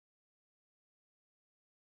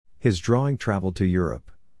His drawing traveled to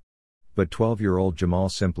Europe. But 12-year-old Jamal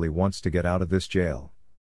simply wants to get out of this jail.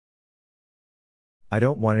 I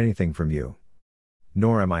don't want anything from you.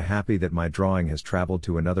 Nor am I happy that my drawing has traveled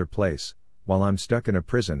to another place, while I'm stuck in a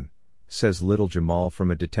prison, says little Jamal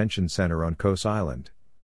from a detention center on Kos Island.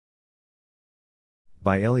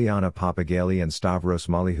 By Eliana Papagali and Stavros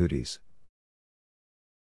Malihoudis.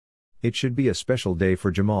 It should be a special day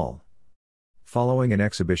for Jamal. Following an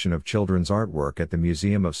exhibition of children's artwork at the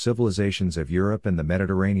Museum of Civilizations of Europe and the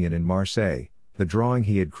Mediterranean in Marseille, the drawing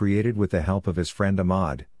he had created with the help of his friend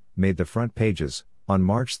Ahmad made the front pages, on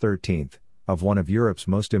March 13, of one of Europe's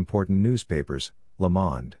most important newspapers, Le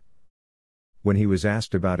Monde. When he was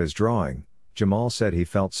asked about his drawing, Jamal said he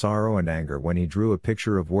felt sorrow and anger when he drew a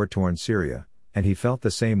picture of war-torn Syria, and he felt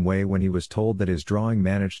the same way when he was told that his drawing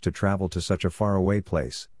managed to travel to such a faraway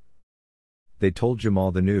place. They told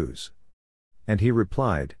Jamal the news. And he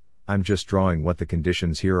replied, I'm just drawing what the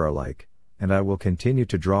conditions here are like, and I will continue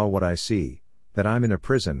to draw what I see, that I'm in a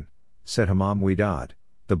prison, said Hamam Widad,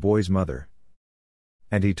 the boy's mother.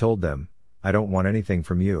 And he told them, I don't want anything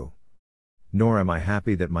from you. Nor am I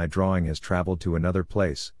happy that my drawing has traveled to another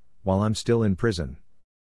place, while I'm still in prison.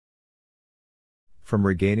 From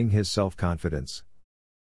regaining his self-confidence.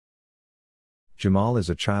 Jamal is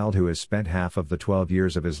a child who has spent half of the 12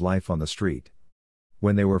 years of his life on the street.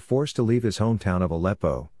 When they were forced to leave his hometown of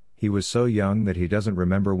Aleppo, he was so young that he doesn't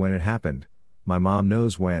remember when it happened. My mom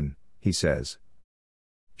knows when, he says.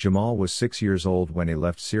 Jamal was 6 years old when he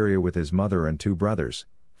left Syria with his mother and two brothers,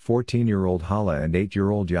 14-year-old Hala and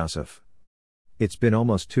 8-year-old Yusuf. It's been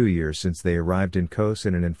almost 2 years since they arrived in Kos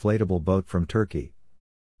in an inflatable boat from Turkey.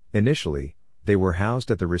 Initially, they were housed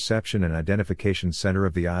at the reception and identification center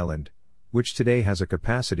of the island, which today has a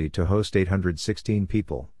capacity to host 816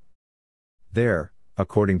 people. There,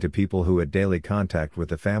 according to people who had daily contact with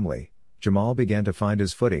the family, Jamal began to find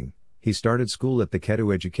his footing. He started school at the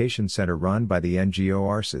Ketu Education Center run by the NGO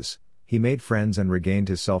Arsis. He made friends and regained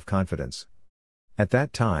his self-confidence. At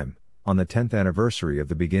that time, on the 10th anniversary of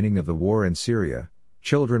the beginning of the war in Syria,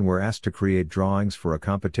 children were asked to create drawings for a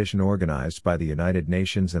competition organized by the United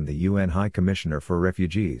Nations and the UN High Commissioner for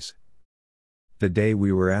Refugees. The day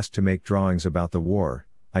we were asked to make drawings about the war,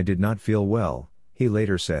 I did not feel well, he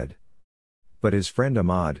later said. But his friend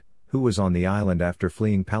Ahmad, who was on the island after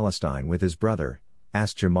fleeing Palestine with his brother,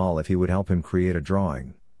 asked Jamal if he would help him create a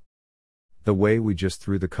drawing. The way we just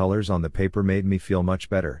threw the colors on the paper made me feel much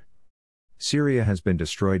better. Syria has been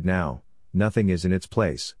destroyed now, nothing is in its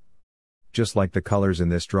place. Just like the colors in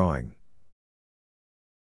this drawing.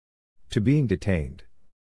 To being detained.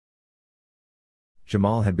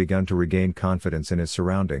 Jamal had begun to regain confidence in his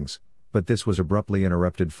surroundings, but this was abruptly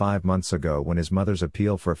interrupted 5 months ago when his mother's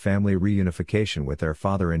appeal for family reunification with their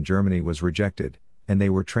father in Germany was rejected, and they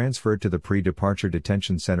were transferred to the pre-departure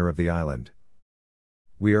detention center of the island.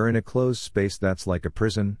 We are in a closed space that's like a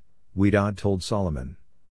prison, Widad told Solomon.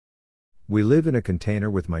 We live in a container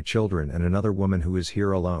with my children and another woman who is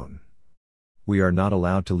here alone. We are not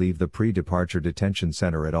allowed to leave the pre-departure detention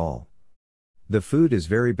center at all. The food is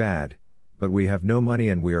very bad, but we have no money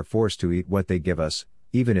and we are forced to eat what they give us,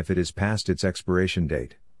 even if it is past its expiration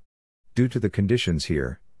date. Due to the conditions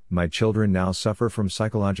here, my children now suffer from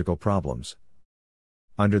psychological problems.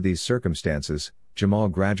 Under these circumstances, Jamal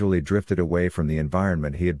gradually drifted away from the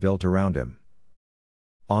environment he had built around him.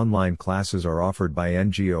 Online classes are offered by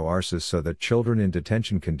NGO Arsis so that children in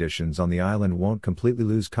detention conditions on the island won't completely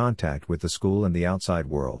lose contact with the school and the outside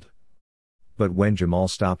world. But when Jamal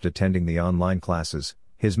stopped attending the online classes,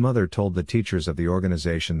 his mother told the teachers of the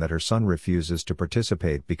organization that her son refuses to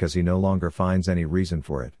participate because he no longer finds any reason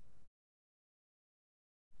for it.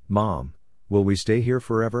 Mom, will we stay here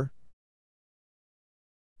forever?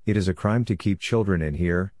 It is a crime to keep children in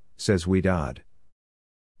here, says Widad.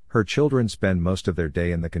 Her children spend most of their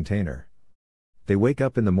day in the container. They wake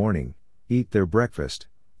up in the morning, eat their breakfast,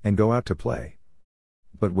 and go out to play.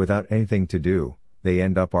 But without anything to do, they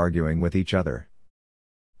end up arguing with each other.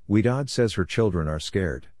 Widad says her children are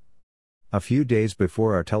scared. A few days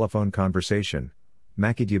before our telephone conversation,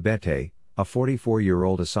 Maki Diabete, a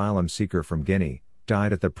 44-year-old asylum seeker from Guinea,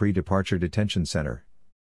 died at the pre-departure detention center.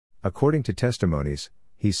 According to testimonies,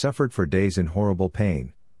 he suffered for days in horrible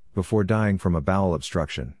pain, before dying from a bowel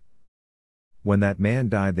obstruction. When that man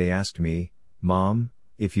died, they asked me, Mom,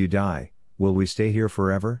 if you die, will we stay here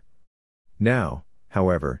forever? Now,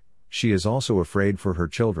 however, she is also afraid for her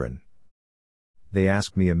children. They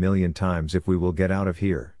ask me 1,000,000 times if we will get out of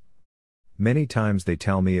here. Many times they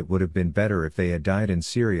tell me it would have been better if they had died in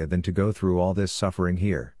Syria than to go through all this suffering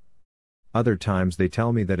here. Other times they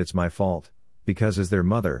tell me that it's my fault, because as their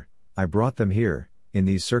mother, I brought them here, in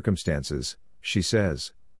these circumstances, she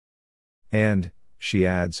says. And, she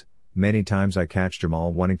adds, many times I catch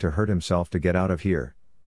Jamal wanting to hurt himself to get out of here.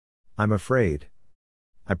 I'm afraid.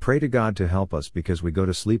 I pray to God to help us because we go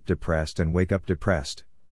to sleep depressed and wake up depressed.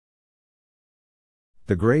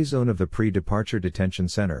 The gray zone of the pre-departure detention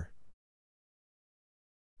center.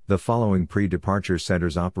 The following pre-departure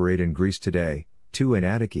centers operate in Greece today: 2 in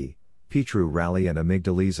Attiki, Petru Rally and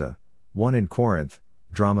Amygdalisa, 1 in Corinth,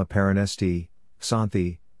 Drama Paranesti,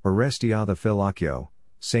 Xanthi, Orestiathophilakio,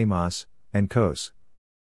 Samos, and Kos.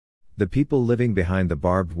 The people living behind the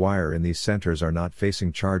barbed wire in these centers are not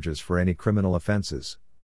facing charges for any criminal offenses.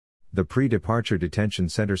 The pre-departure detention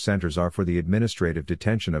centers are for the administrative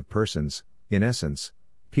detention of persons, in essence,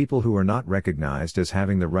 people who are not recognized as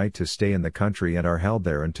having the right to stay in the country and are held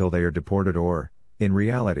there until they are deported or, in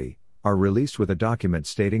reality, are released with a document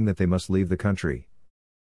stating that they must leave the country.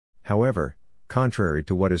 However, contrary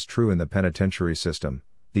to what is true in the penitentiary system,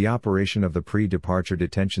 the operation of the pre-departure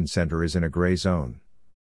detention center is in a gray zone.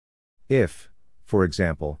 If, for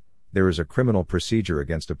example, there is a criminal procedure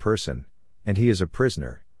against a person, and he is a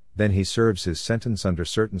prisoner, then he serves his sentence under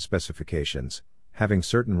certain specifications, having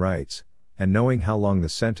certain rights, and knowing how long the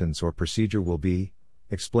sentence or procedure will be,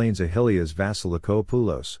 explains Ahilias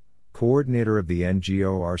Vasilakopoulos, coordinator of the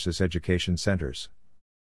NGO Arsis Education Centers.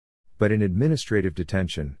 But in administrative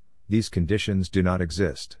detention, these conditions do not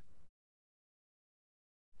exist.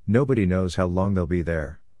 Nobody knows how long they'll be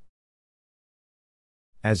there.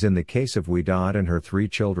 As in the case of Widad and her 3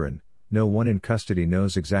 children, no one in custody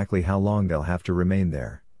knows exactly how long they'll have to remain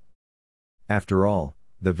there. After all,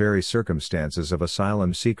 the very circumstances of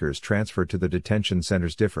asylum seekers transferred to the detention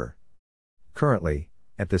centers differ. Currently,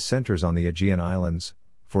 at the centers on the Aegean Islands,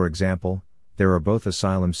 for example, there are both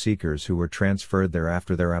asylum seekers who were transferred there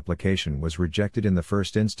after their application was rejected in the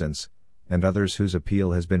first instance, and others whose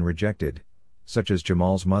appeal has been rejected, such as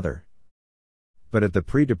Jamal's mother. But at the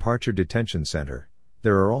pre-departure detention center,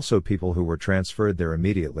 there are also people who were transferred there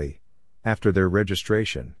immediately, after their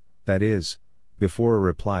registration, that is, before a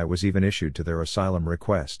reply was even issued to their asylum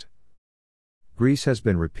request. Greece has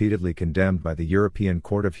been repeatedly condemned by the European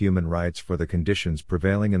Court of Human Rights for the conditions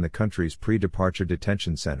prevailing in the country's pre-departure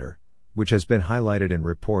detention center, which has been highlighted in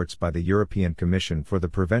reports by the European Commission for the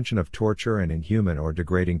Prevention of Torture and Inhuman or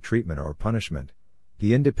Degrading Treatment or Punishment,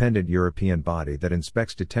 the independent European body that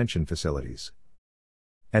inspects detention facilities.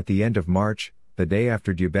 At the end of March, the day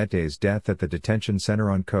after Diabetes' death at the detention center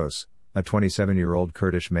on Kos, a 27-year-old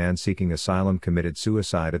Kurdish man seeking asylum committed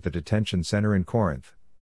suicide at the detention center in Corinth.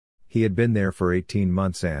 He had been there for 18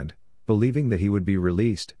 months and, believing that he would be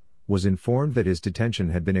released, was informed that his detention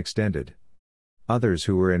had been extended. Others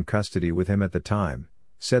who were in custody with him at the time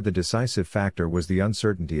said the decisive factor was the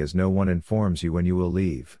uncertainty, as no one informs you when you will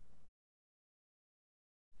leave.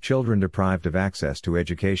 Children deprived of access to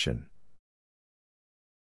education.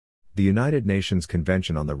 The United Nations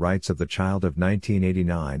Convention on the Rights of the Child of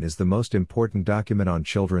 1989 is the most important document on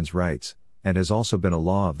children's rights, and has also been a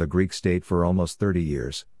law of the Greek state for almost 30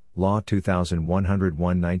 years, Law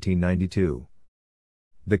 2101/1992.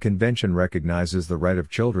 The Convention recognizes the right of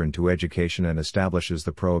children to education and establishes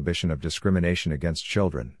the prohibition of discrimination against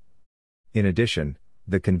children. In addition,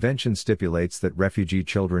 the Convention stipulates that refugee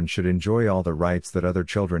children should enjoy all the rights that other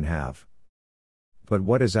children have. But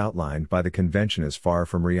what is outlined by the Convention is far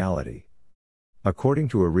from reality. According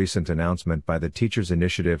to a recent announcement by the Teachers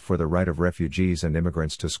Initiative for the Right of Refugees and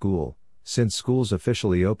Immigrants to School, since schools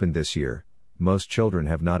officially opened this year, most children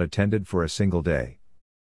have not attended for a single day.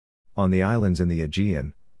 On the islands in the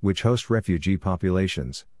Aegean, which host refugee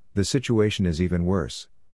populations, the situation is even worse.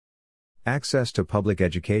 Access to public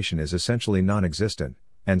education is essentially non-existent,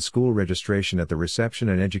 and school registration at the reception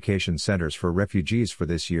and education centers for refugees for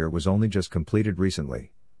this year was only just completed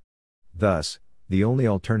recently. Thus, the only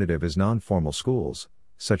alternative is non-formal schools,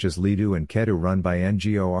 such as Lidu and Kedu, run by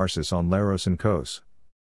NGO Arsis on Leros and Kos.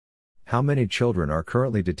 How many children are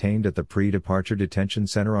currently detained at the pre-departure detention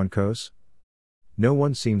center on Kos? No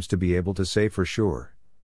one seems to be able to say for sure.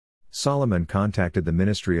 Solomon contacted the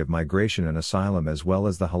Ministry of Migration and Asylum as well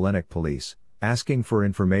as the Hellenic Police, asking for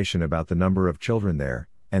information about the number of children there,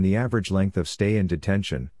 and the average length of stay in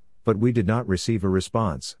detention, but we did not receive a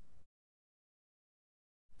response.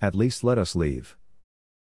 At least let us leave.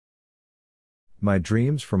 My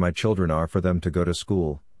dreams for my children are for them to go to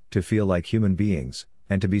school, to feel like human beings,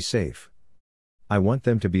 and to be safe. I want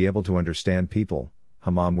them to be able to understand people,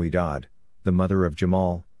 Hamam Widad, the mother of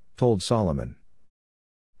Jamal, told Solomon.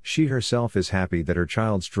 She herself is happy that her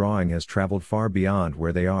child's drawing has traveled far beyond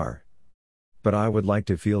where they are. But I would like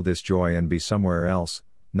to feel this joy and be somewhere else,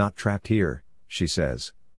 not trapped here, she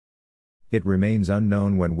says. It remains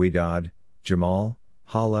unknown when Widad, Jamal,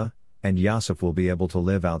 Hala, and Yasif will be able to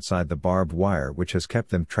live outside the barbed wire which has kept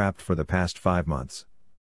them trapped for the past 5 months.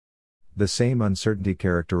 The same uncertainty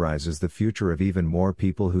characterizes the future of even more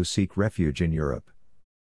people who seek refuge in Europe.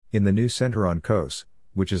 In the new center on Kos,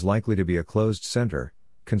 which is likely to be a closed center,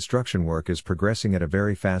 construction work is progressing at a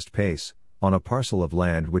very fast pace, on a parcel of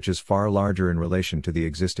land which is far larger in relation to the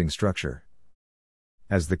existing structure.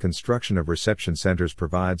 As the construction of reception centers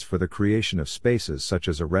provides for the creation of spaces such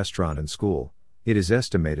as a restaurant and school, it is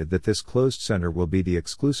estimated that this closed center will be the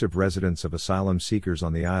exclusive residence of asylum seekers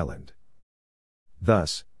on the island.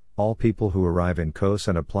 Thus, all people who arrive in Kos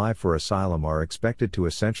and apply for asylum are expected to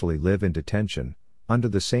essentially live in detention, under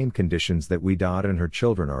the same conditions that Widad and her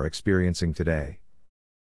children are experiencing today.